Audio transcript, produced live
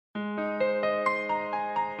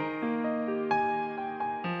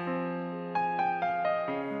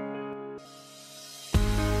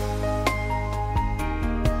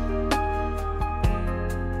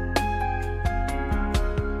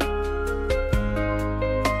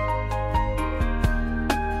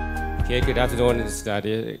Okay, good afternoon,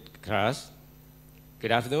 study class.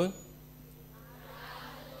 Good afternoon.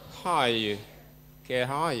 How are you? Okay,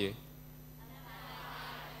 how are you?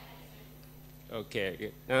 Okay,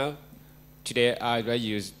 good. Now, today I'd like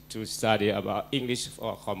you to study about English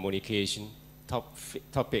for communication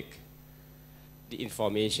topic, the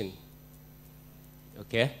information.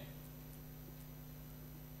 Okay?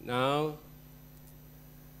 Now,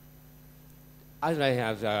 I'd like to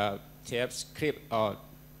have a tape clip or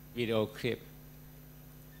video clip.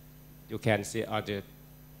 You can see on the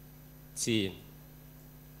scene.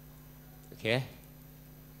 Okay?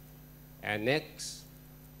 And next,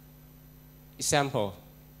 example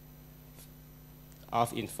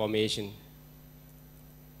of information.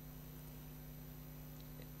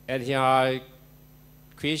 And here are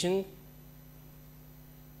questions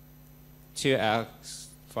to ask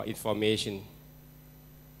for information.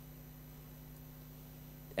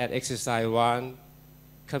 At exercise 1,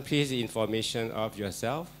 complete the information of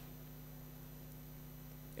yourself.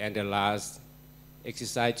 And the last,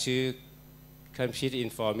 exercise 2, complete the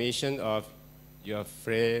information of your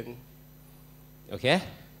friend. Okay?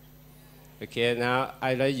 Okay, now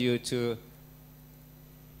I'd like you to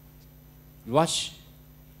watch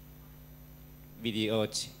video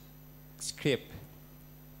script.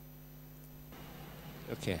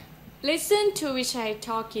 Okay. Listen to Vichai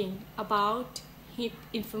talking about his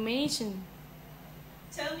information.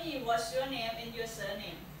 Tell me what's your name and your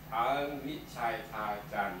surname. I'm Vichai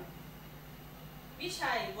Thajan.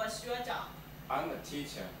 Vichai, what's your job? I'm a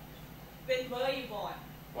teacher. When were you born?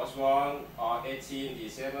 Was born on 18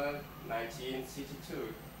 December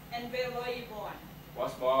 1962. And where were you born?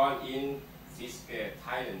 Was born in Sisket,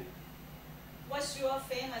 Thailand. What's your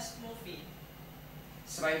famous movie?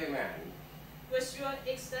 Spider-Man. What's your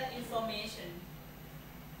extra information?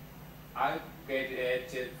 I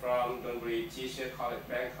graduated from Dlit Teacher College,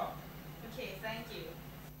 Bangkok. Okay, thank you.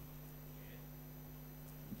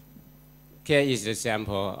 Here is the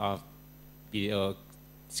sample of video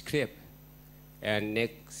script. And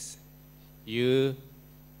next, you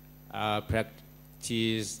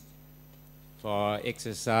practice for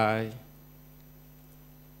exercise.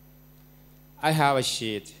 I have a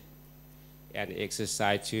sheet and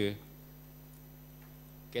exercise to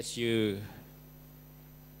get you.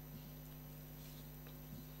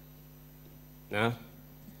 Now,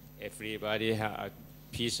 everybody have a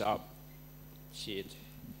piece of sheet.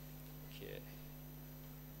 Okay.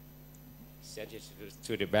 Send it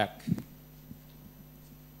to the back.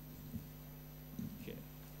 Okay.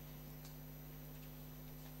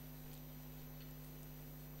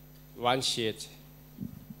 One sheet.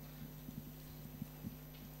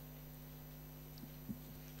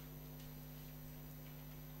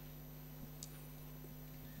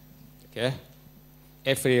 Okay.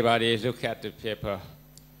 Everybody look at the paper.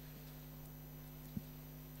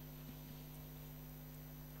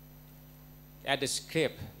 At the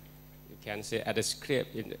script, you can say at the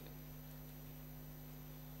script.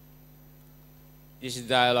 This is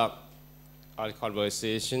dialogue or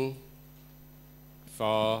conversation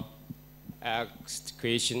for asked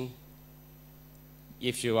question.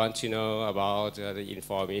 If you want to know about the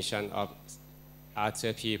information of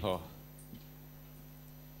other people.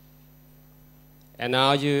 And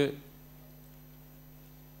now you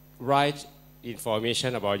write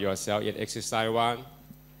information about yourself in exercise 1.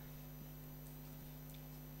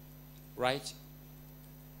 Right?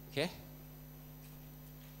 Okay?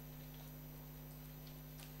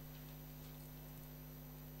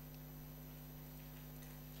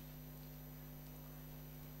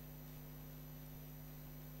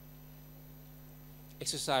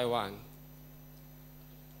 Exercise 1.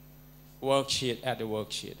 Worksheet at the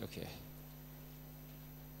worksheet, okay.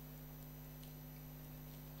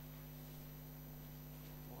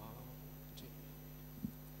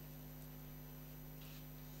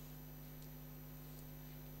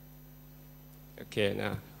 Okay,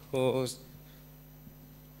 now who's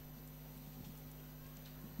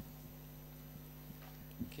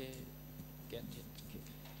okay? Get it. Okay.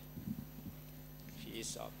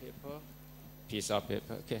 Piece of paper. Piece of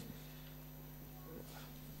paper. Okay.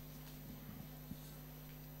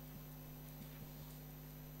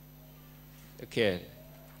 Okay.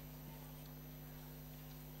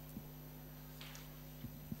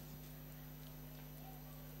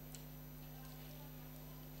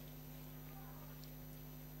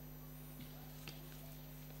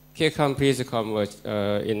 Okay, complete the convert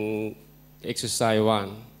in exercise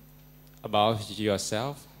 1 about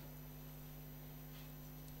yourself.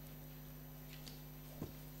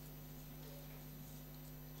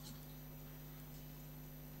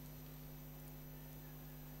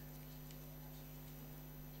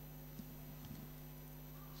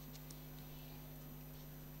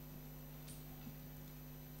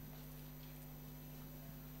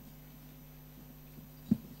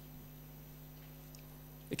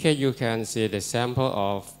 Okay, you can see the sample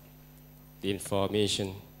of the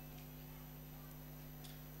information.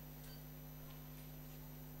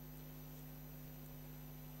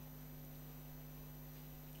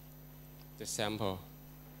 The sample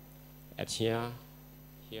at here,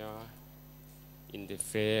 in the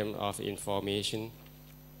frame of information.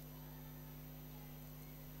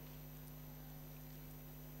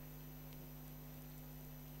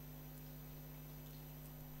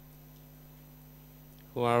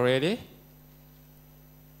 Who are ready?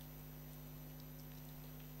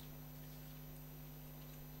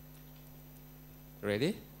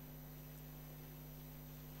 Ready?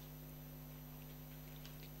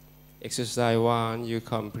 Exercise 1, you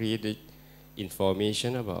complete the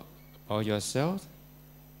information about yourself.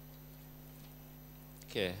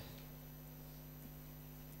 Okay.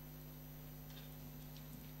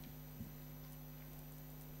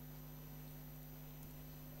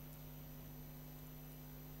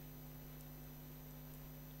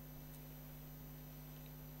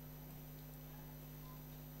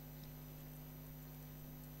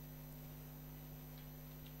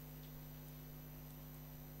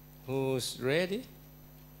 Who's ready?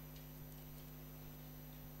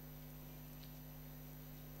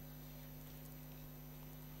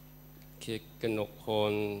 Okay, กนกพ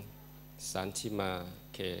ล สันติมา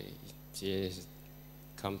Okay, she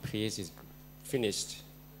complete is finished.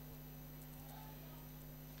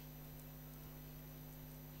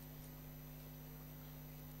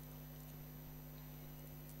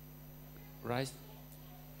 Write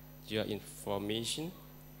your information.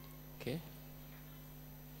 Okay.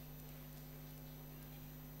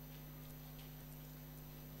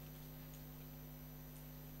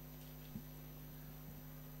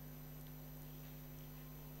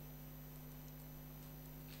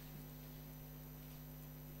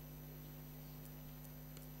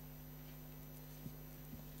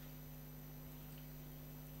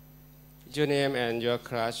 Your name and your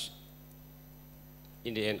crush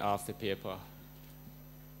in the end of the paper.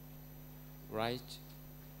 Write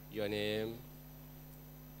your name.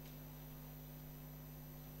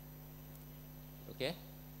 Okay?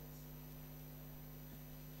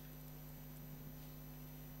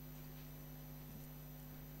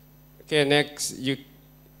 Okay, next you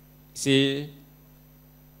see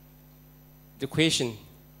the question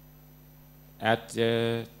at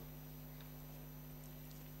the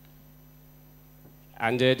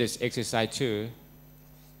under this exercise 2,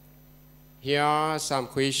 here are some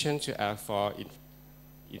questions to ask for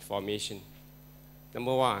information.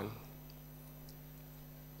 Number 1,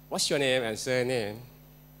 what's your name and surname?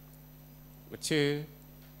 Number 2,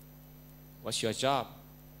 what's your job?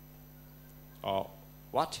 Or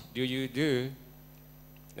what do you do?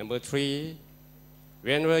 Number 3,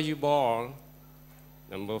 when were you born?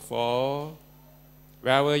 Number 4,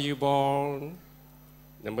 where were you born?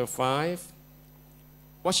 Number 5,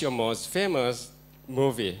 what's your most famous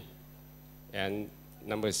movie? And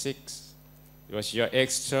number 6, what's your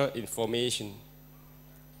extra information?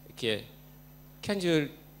 Okay, can you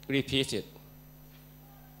repeat it?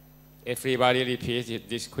 Everybody repeated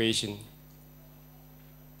this question.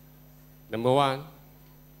 Number 1,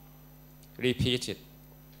 repeat it.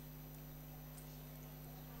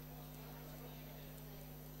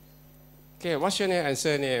 Okay, what's your name and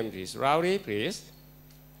surname, please? Rowdy, please.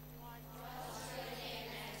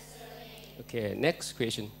 Okay, next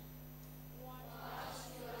question.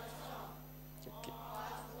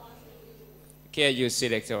 Okay, you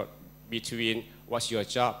select between what's your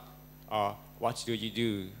job or what do you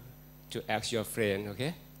do to ask your friend,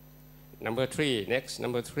 okay? Number 3, next,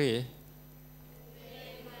 number 3.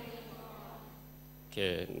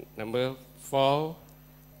 Okay, number 4.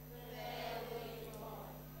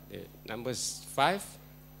 Number 5.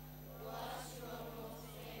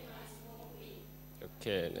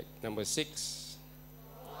 Okay, number 6.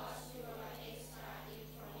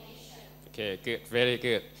 Okay, good, very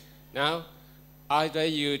good. Now, I dare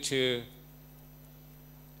you to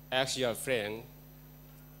ask your friend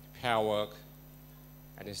pair work.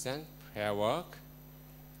 Understand? Pair work.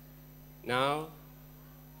 Now,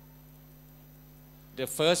 the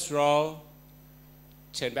first row,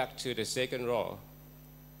 turn back to the second row.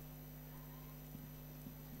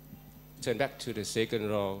 Turn back to the second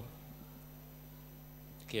row.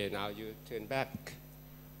 Okay, now you turn back.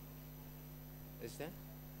 Understand?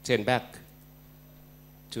 Turn back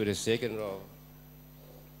to the second row.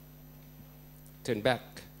 Turn back.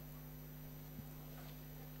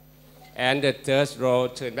 And the third row,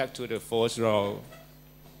 turn back to the fourth row.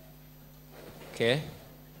 Okay?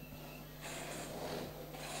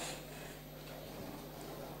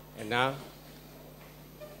 And now,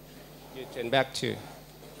 you turn back to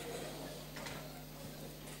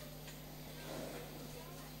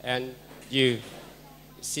and you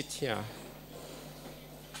sit here.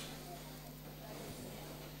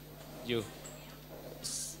 You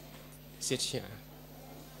sit here.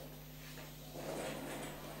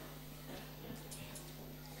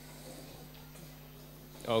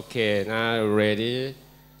 Okay, now ready.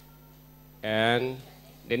 And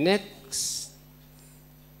the next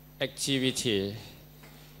activity,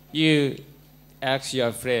 you ask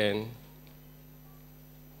your friend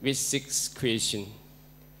with 6 questions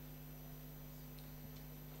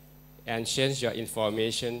and change your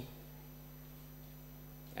information.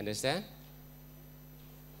 Understand?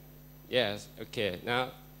 Yes, okay. Now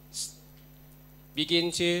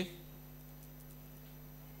begin to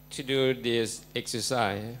do this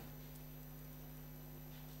exercise.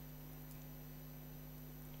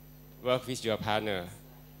 Work with your partner.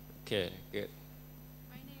 Okay, good.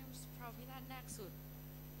 My name is Pravirat Naksud.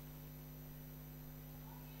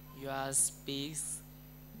 Your speaks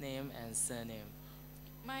name and surname.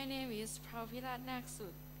 My name is Pravirat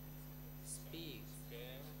Naksud. Speak.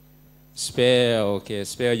 Spell, okay,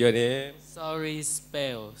 spell your name. Sorry,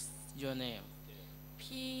 spells your name.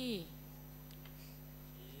 P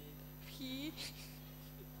P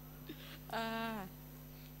R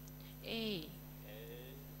A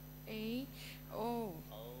A O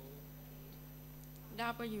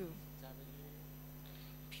W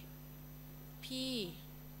P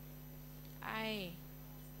I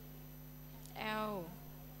L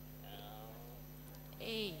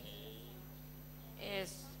A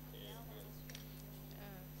S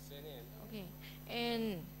okay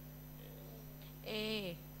N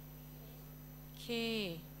A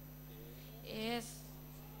K S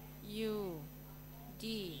U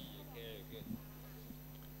D.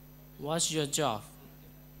 What's your job?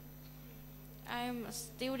 I'm a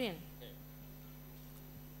student.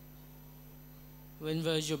 When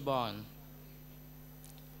were you born?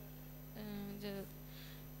 The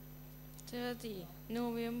 30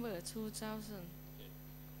 November 2000.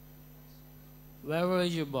 Where were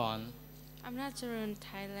you born? I'm not in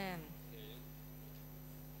Thailand.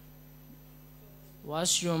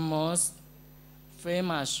 What's your most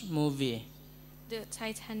famous movie? The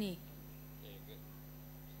Titanic.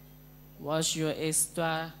 What's your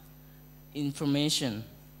extra information?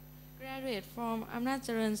 Graduate from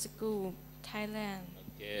Amnacharan School, Thailand.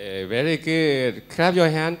 Okay, very good. Clap your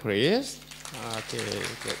hand, please. Okay,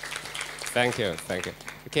 good. Thank you, thank you.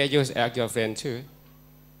 Okay, you ask your friend too.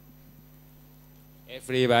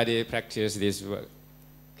 Everybody practice this work.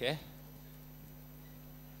 Okay?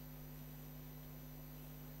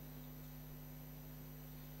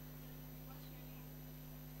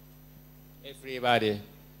 Everybody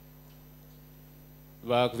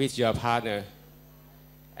work with your partner.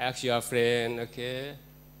 Ask your friend, okay?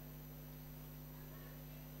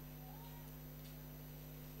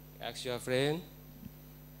 Ask your friend.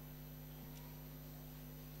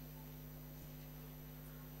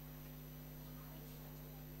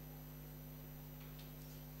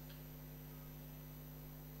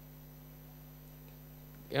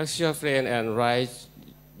 Ask your friend and write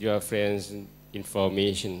your friend's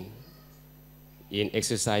information in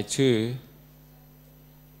exercise 2.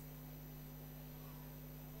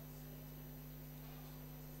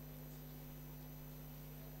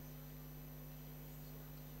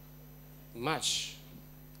 Much.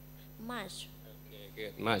 Much. Okay,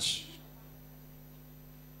 good. Much.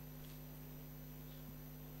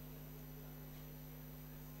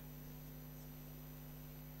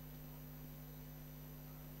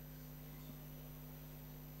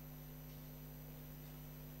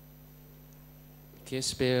 Okay,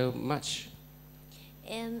 spell much.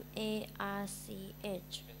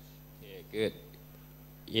 M-A-R-C-H. Okay, good.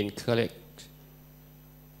 Incorrect.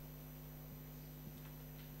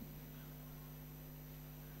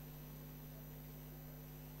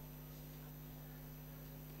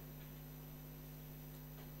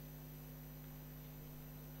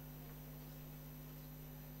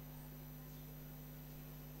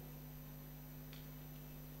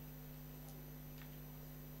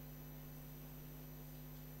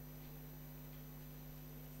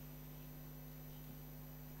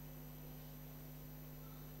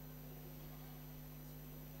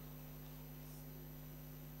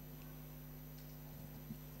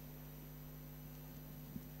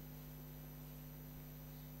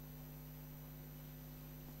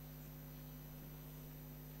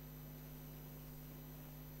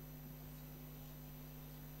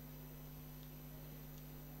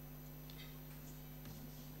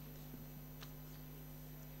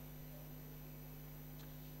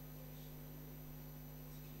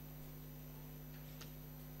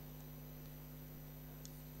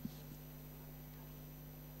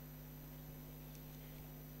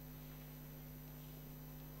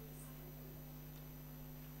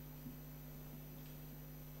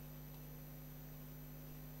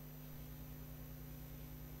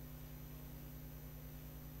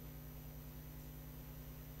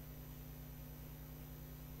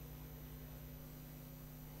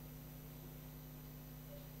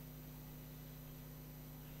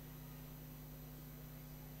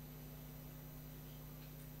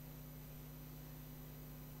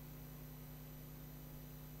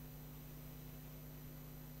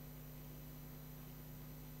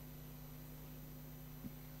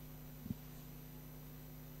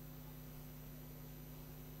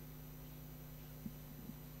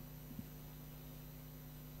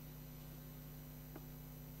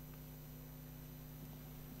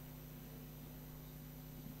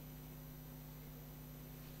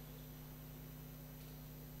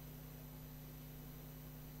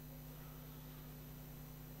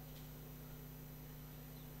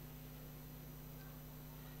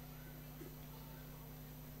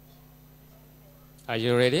 Are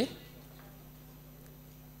you ready?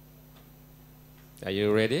 Are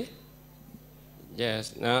you ready?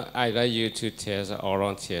 Yes. Now I'd like you to test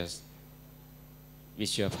oral test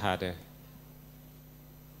with your partner.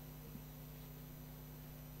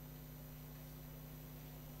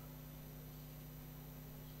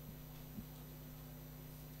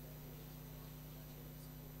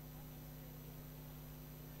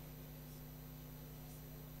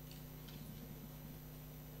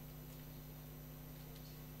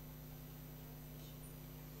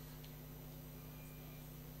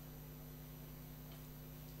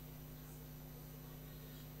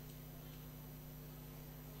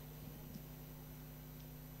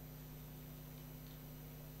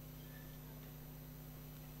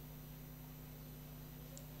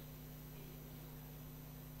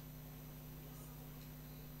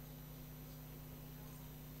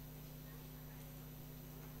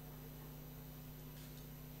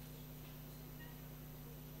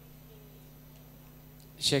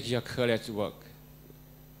 Check your correct work.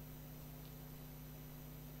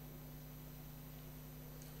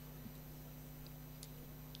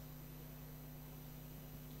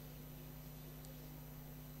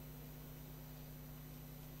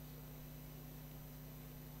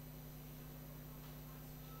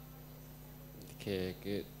 Okay,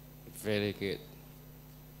 good. Very good.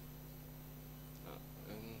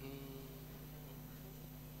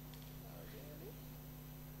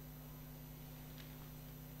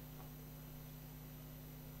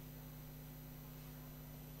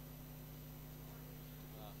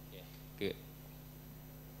 Okay, good.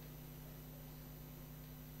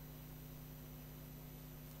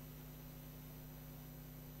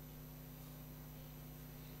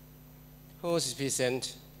 Who's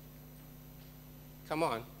present? Come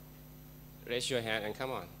on. Raise your hand and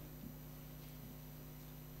come on.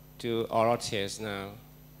 Do oral test now.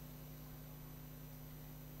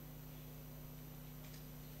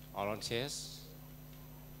 Oral test.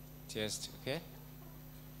 Test, okay?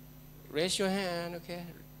 Raise your hand, okay?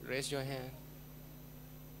 Raise your hand.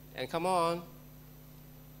 And come on.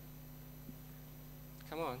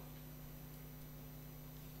 Come on.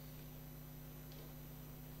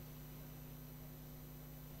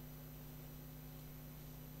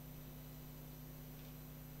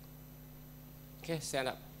 Okay, stand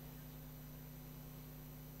up.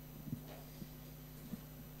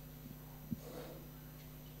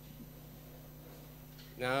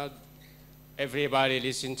 Now, everybody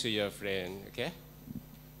listen to your friend, okay?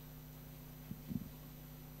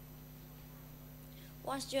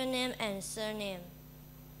 What's your name and surname?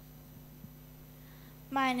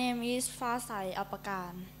 My name is Fasai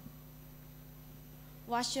Apakan.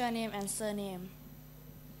 What's your name and surname?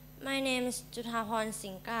 My name is Juthaphon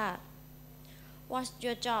Singka. What's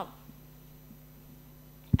your job?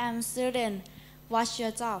 I'm student. What's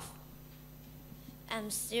your job?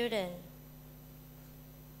 I'm student.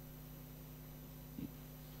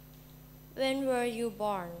 When were you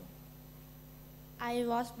born? I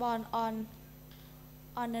was born on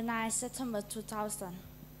the 9th September 2000.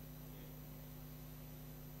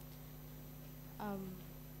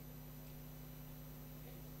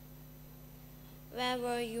 Where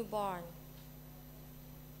were you born?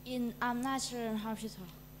 In Amnat Children's Hospital.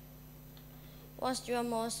 What's your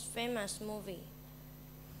most famous movie?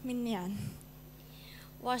 Minion.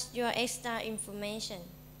 What's your extra information?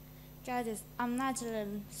 That is Amnat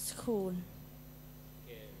Children's School.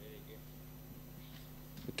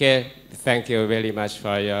 Okay, thank you very much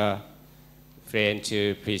for your friend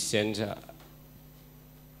to present.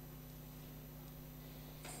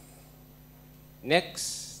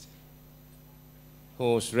 Next,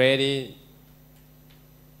 who's ready?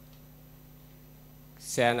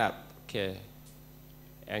 Stand up, okay,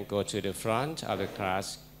 and go to the front of the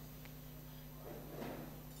class.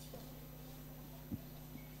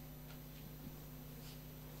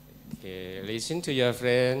 Okay, listen to your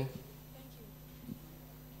friend.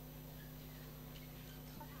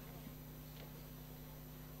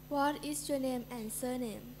 What is your name and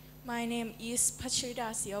surname? My name is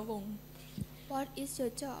Pachrida Siawong. What is your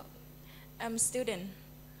job? I'm student.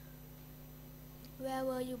 Where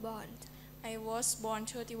were you born? I was born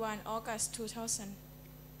 31 August 2000.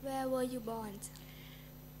 Where were you born?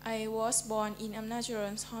 I was born in Amnat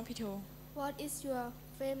Children's Hospital. What is your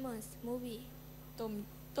famous movie?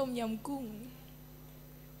 Tom Yum Gung.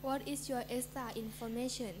 What is your extra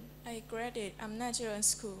information? I graduated Amnat Children's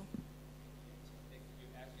School.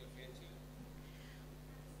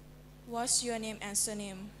 What's your name and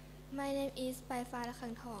surname? My name is Paifa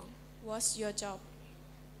Lakhangthong. What's your job?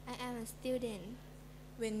 I am a student.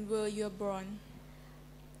 When were you born?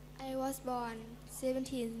 I was born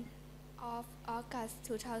 17 of August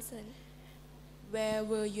 2000. Where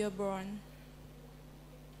were you born?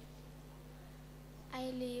 I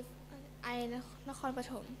live in Nakhon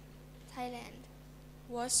Pathom, Thailand.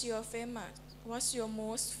 What's your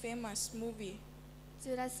most famous movie?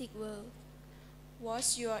 Jurassic World.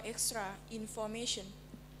 What's your extra information?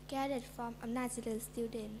 Gathered from อำนาจเจริญ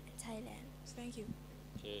student in Thailand. Thank you.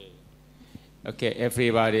 Okay,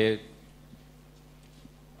 everybody.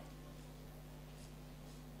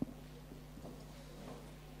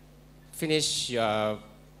 Finish your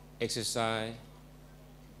exercise.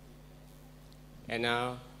 And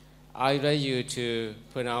now I would like you to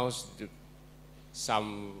pronounce some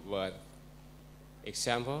word.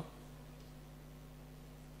 Example.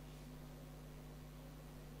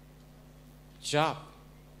 Job.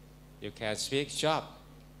 You can speak job.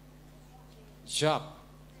 Job.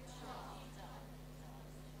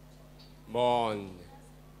 Born.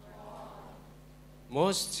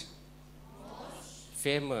 Most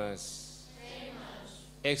famous.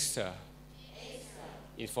 Extra.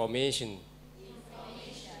 Information.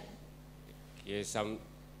 Okay,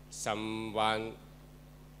 someone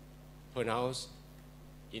pronounce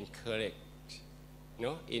incorrect.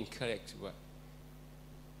 No, incorrect word.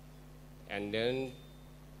 And then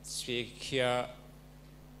speak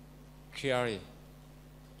clearly.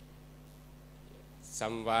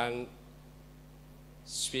 Someone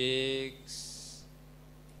speaks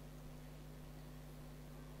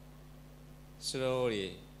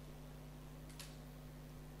slowly.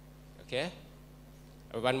 Okay?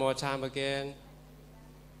 One more time again.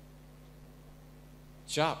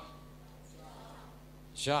 Job.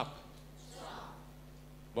 Job.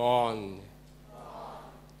 Born.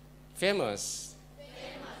 Famous.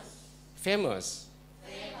 Famous.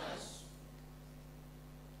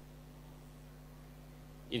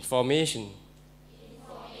 Information.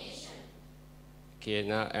 Okay,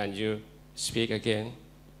 now and you speak again.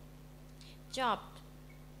 Job,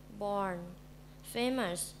 born,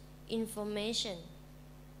 famous, information.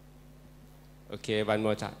 Okay, one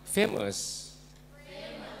more time. Famous.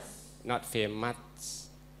 Not famous.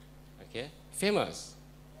 Okay, famous.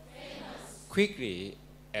 Quickly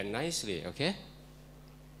and nicely. Okay.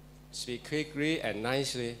 Speak quickly and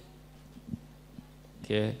nicely.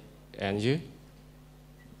 Okay, and you?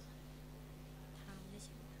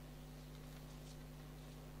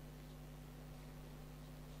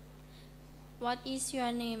 What is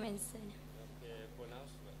your name and surname?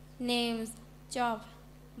 Names, job,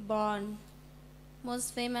 born,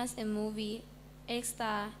 most famous in movie,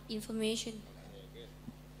 extra information.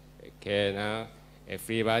 Okay, now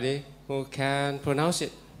everybody who can pronounce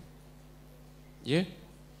it. You?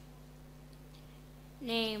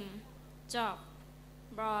 Name, job,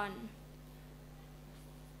 born,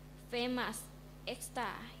 famous, extra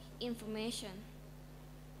information.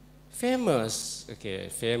 Famous. Okay,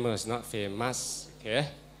 famous, not famous. Okay.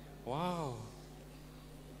 Wow.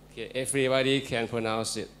 Okay, everybody can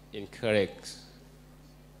pronounce it incorrect.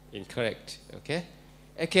 Incorrect. Okay.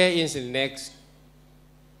 Okay, in the next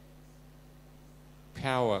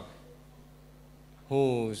power,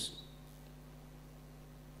 who's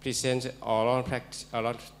present oral practice,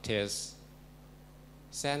 oral test.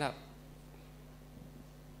 Stand up.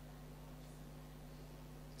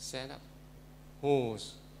 Stand up.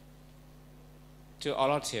 Who's to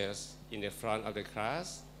oral test in the front of the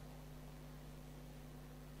class?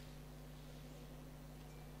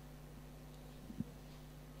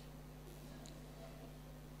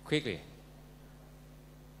 Quickly.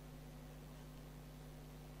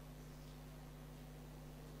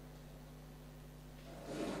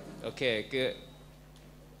 Okay, good.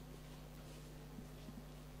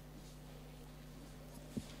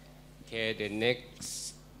 Okay, the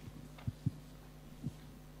next.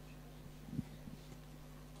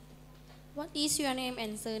 What is your name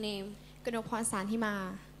and surname? กนกพรสารที่มา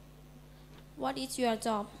What is your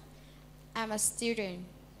job? I'm a student.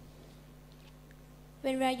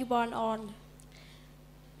 When were you born on?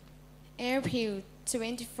 April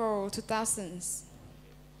 24, 2000s.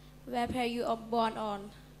 Where were you born on?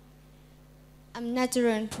 I'm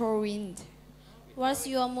Nigerian province. What's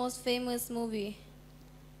your most famous movie?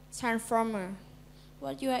 Transformer.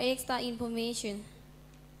 What your extra information?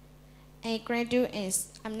 I graduate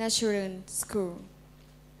I'm Nigerian school.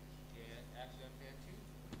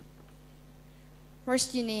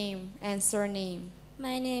 What's your name and surname?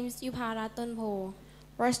 My name is Yupara Tonpo.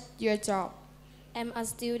 What's your job? I'm a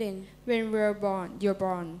student. When were born? You're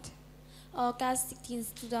born. August 16,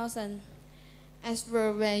 2000. As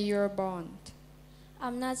well when you're born. อ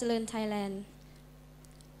ำนาจเจริญ Thailand.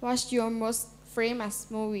 What's your most famous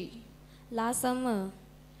movie? Last summer.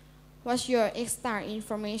 What's your extra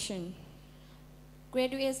information?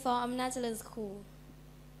 Graduate from อำนาจเจริญ School.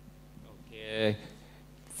 Okay,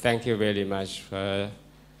 thank you very much for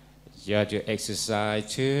your exercise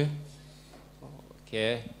too.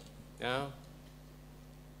 Okay, now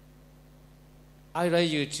I'd like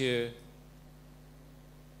you to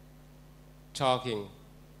talking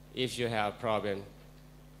if you have a problem.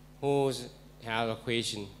 Who have a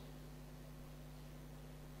question?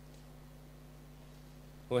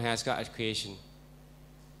 Who has got a question?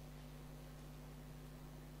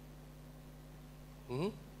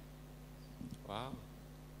 Wow.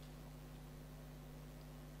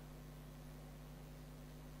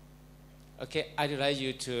 Okay, I'd like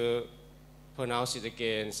you to pronounce it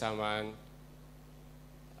again. Someone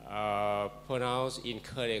pronounce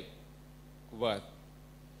incorrect word.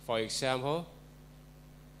 For example,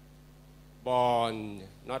 born,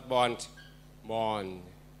 not born, born,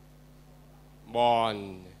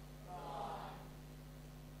 born.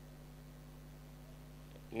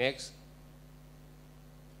 Next,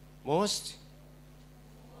 most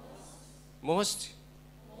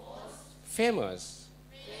famous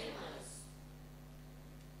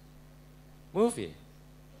movie.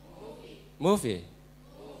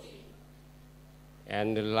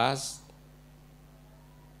 And the last,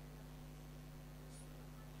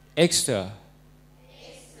 extra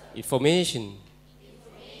information.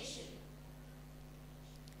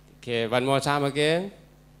 Okay, one more time again.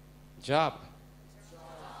 Job.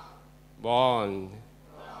 Born.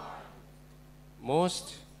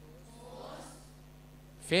 Most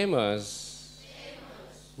famous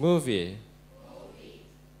movie.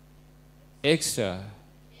 Extra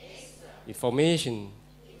information.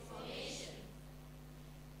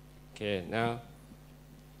 Okay, now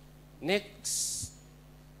next.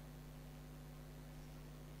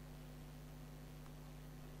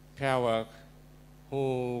 Pair work.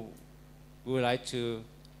 Who would like to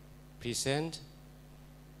present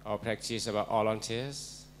or practice about oral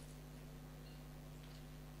test?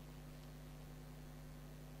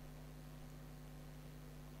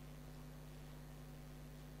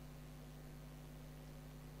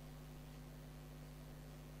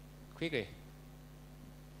 Quickly.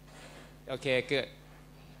 Okay, good.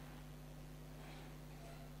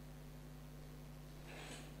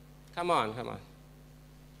 Come on. Okay,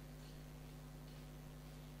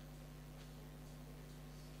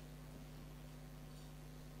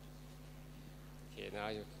 now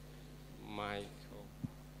you mic.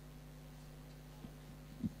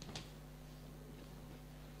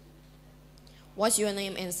 What's your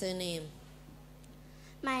name and surname?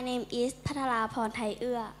 My name is พัทราพรไทยเ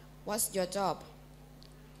อื้อ What's your job?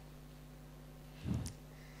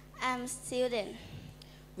 I'm student.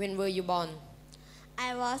 When were you born? I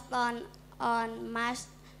was born on March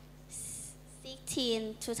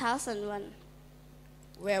 16, 2001.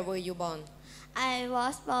 Where were you born? I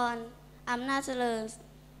was born อำนาจเจริญ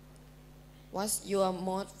What's your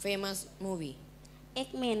most famous movie?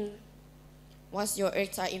 X-Men. What's your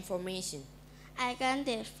extra information? I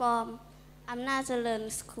graduated from อำนาจเจริญ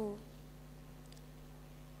School.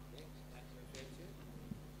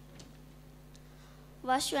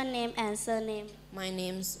 What's your name and surname? My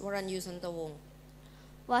name's Waranyu Santawong.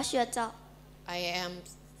 What's your job? I am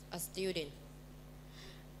a student.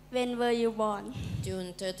 When were you born?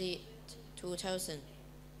 June 30, 2000.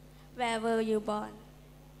 Where were you born?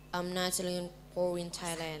 Amnachalan Province,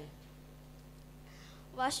 Thailand.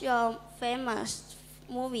 What's your famous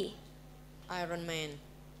movie? Iron Man.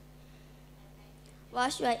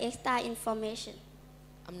 What's your extra information?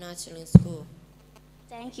 Amnachalan School.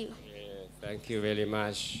 Thank you. Yeah, thank you very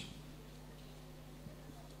much.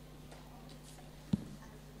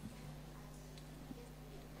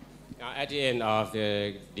 Now, at the end of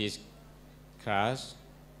this class,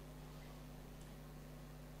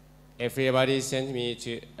 everybody sent me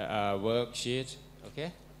to a worksheet,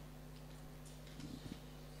 okay?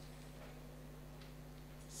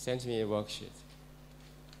 Send me a worksheet.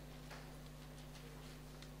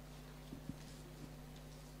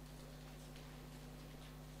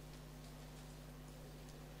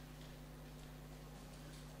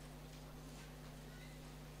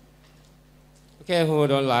 Okay, who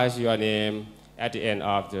don't write your name at the end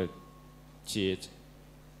of the sheet?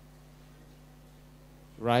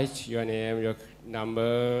 Write your name, your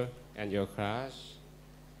number, and your class.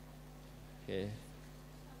 Okay.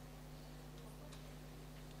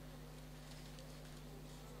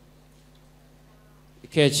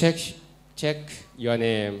 Okay, check your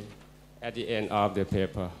name at the end of the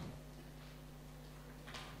paper.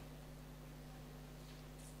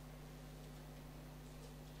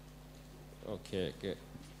 Okay, good.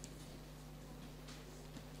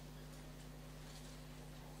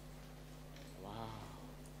 Wow.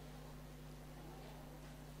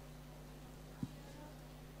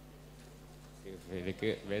 Very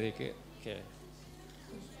good, very good. Okay.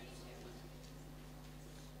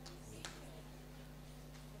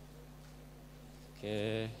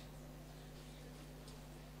 Okay.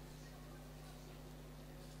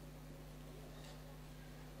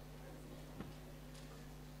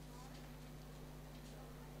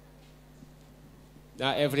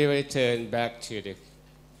 Now everybody turn back to the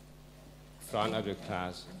front of the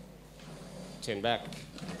class. Turn back.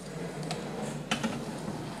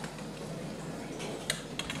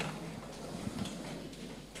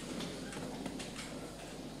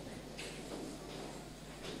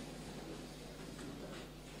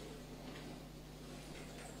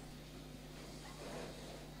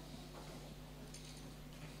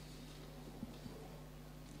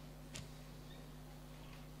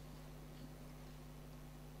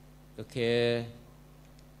 Okay,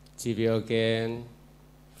 see you again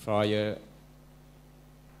for your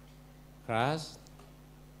class.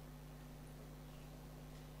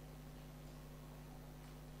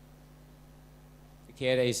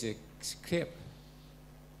 Okay, there is a script.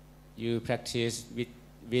 You practice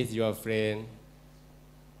with your friend.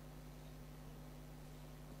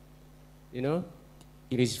 You know,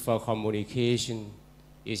 English for communication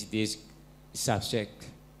is this subject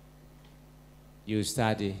you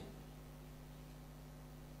study.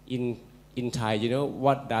 In Thai, you know,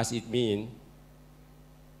 what does it mean?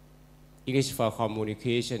 English for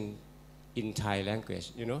communication in Thai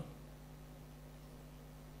language, you know?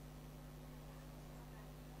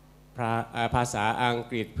 ภาษาอัง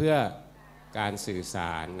กฤษเพื่อการสื่อส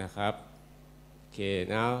ารนะครับ Okay,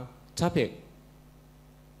 now topic.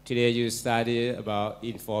 Today you study about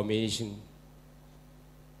information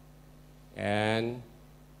and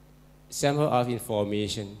sample of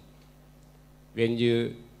information. When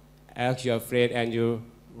you ask your friend and you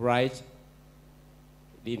write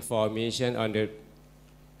the information on the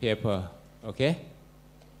paper, okay?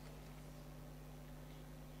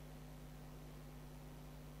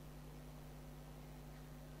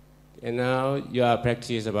 And now you are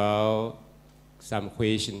practice about some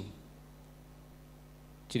question.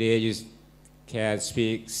 Today you can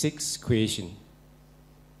speak 6 questions.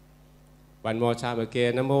 One more time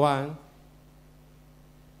again. Number 1.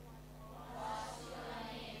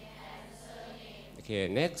 Okay,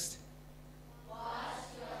 next.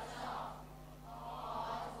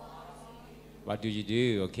 What do you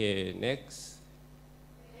do? Okay, next.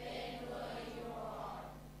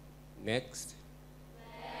 Next.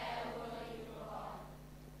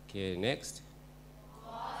 Okay, next.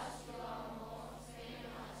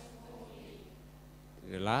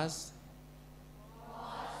 The last.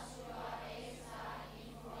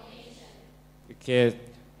 Okay,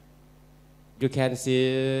 you can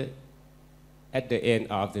see at the end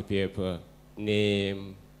of the paper,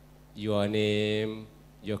 name,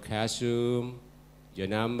 your classroom, your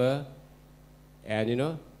number, and you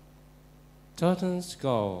know, total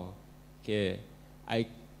score. Okay, I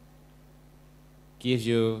give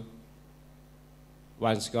you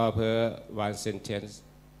 1 score per 1 sentence.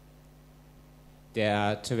 There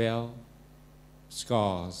are 12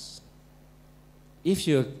 scores. If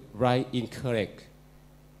you write incorrect,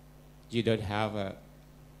 you don't have a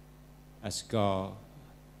score.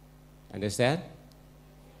 Understand?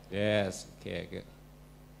 Yes. Okay, good.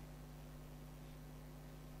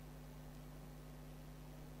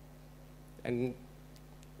 And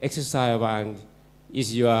exercise 1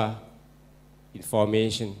 is your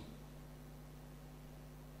information.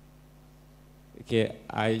 Okay,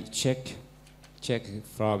 I check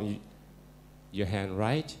from your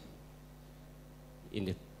handwriting in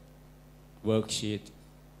the worksheet.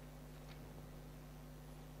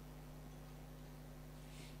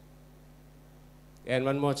 And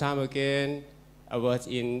one more time again, a word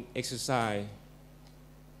in exercise.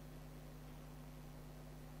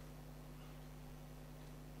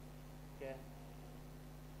 Okay.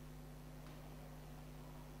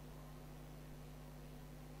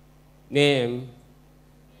 Name.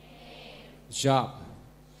 Job.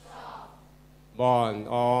 Born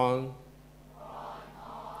on.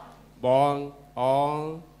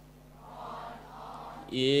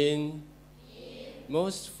 In.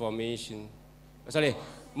 Most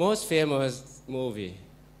famous movie.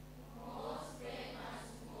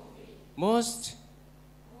 Most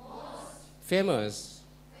famous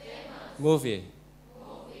movie.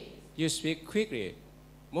 You speak quickly.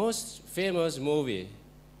 Most famous movie.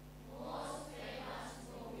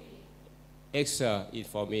 Extra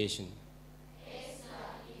information.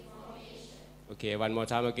 Okay, one more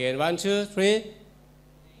time again. 1, 2, 3.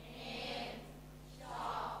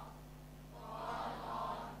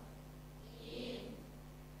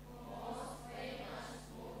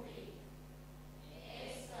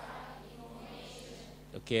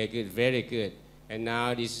 Okay, good, very good. And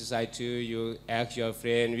now this exercise 2, you ask your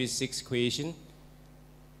friend with 6 questions,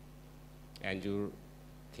 and you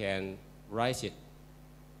can write it.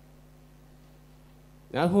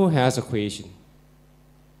 Now who has a question?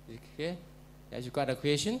 Okay, has you got a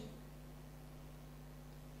question?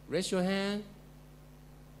 Raise your hand.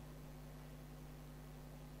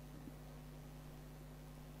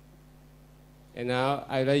 And now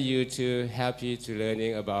I'd like you to help you to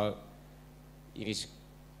learning about English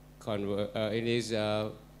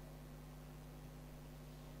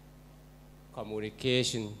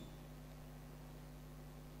communication.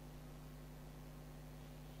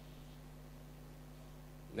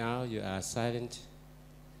 Now you are silent.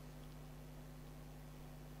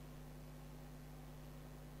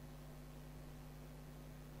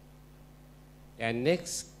 And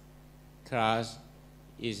next class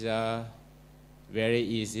is very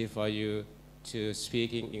easy for you to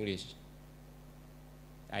speak in English.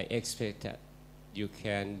 I expect that you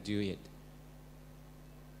can do it.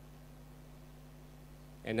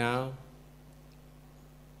 And now,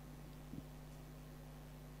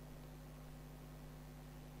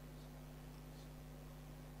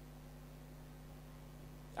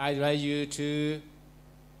 I'd like you to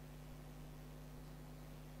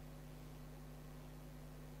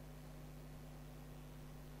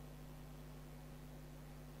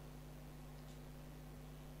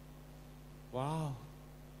wow.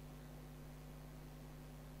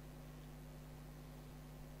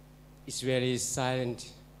 It's very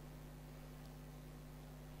silent.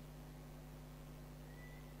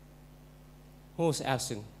 Who's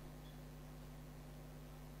absent?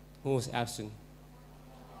 Who's absent?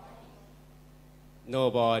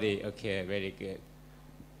 Nobody. Okay, very good.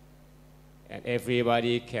 And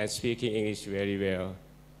everybody can speak in English very well.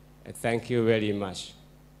 And thank you very much.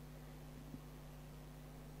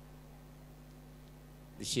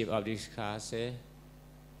 The chief of this class said,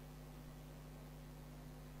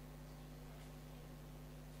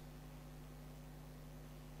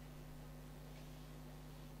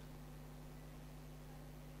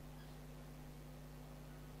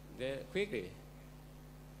 quickly.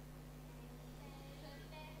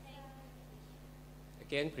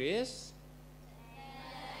 Again, please.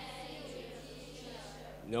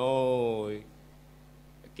 No.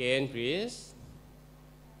 Again, please.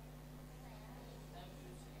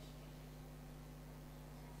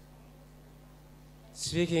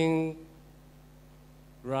 Speaking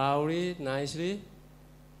loudly, nicely.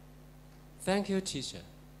 Thank you, teacher.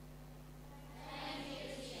 Thank you,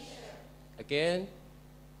 teacher. Again.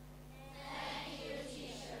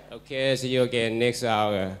 Okay, see you again next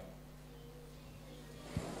hour.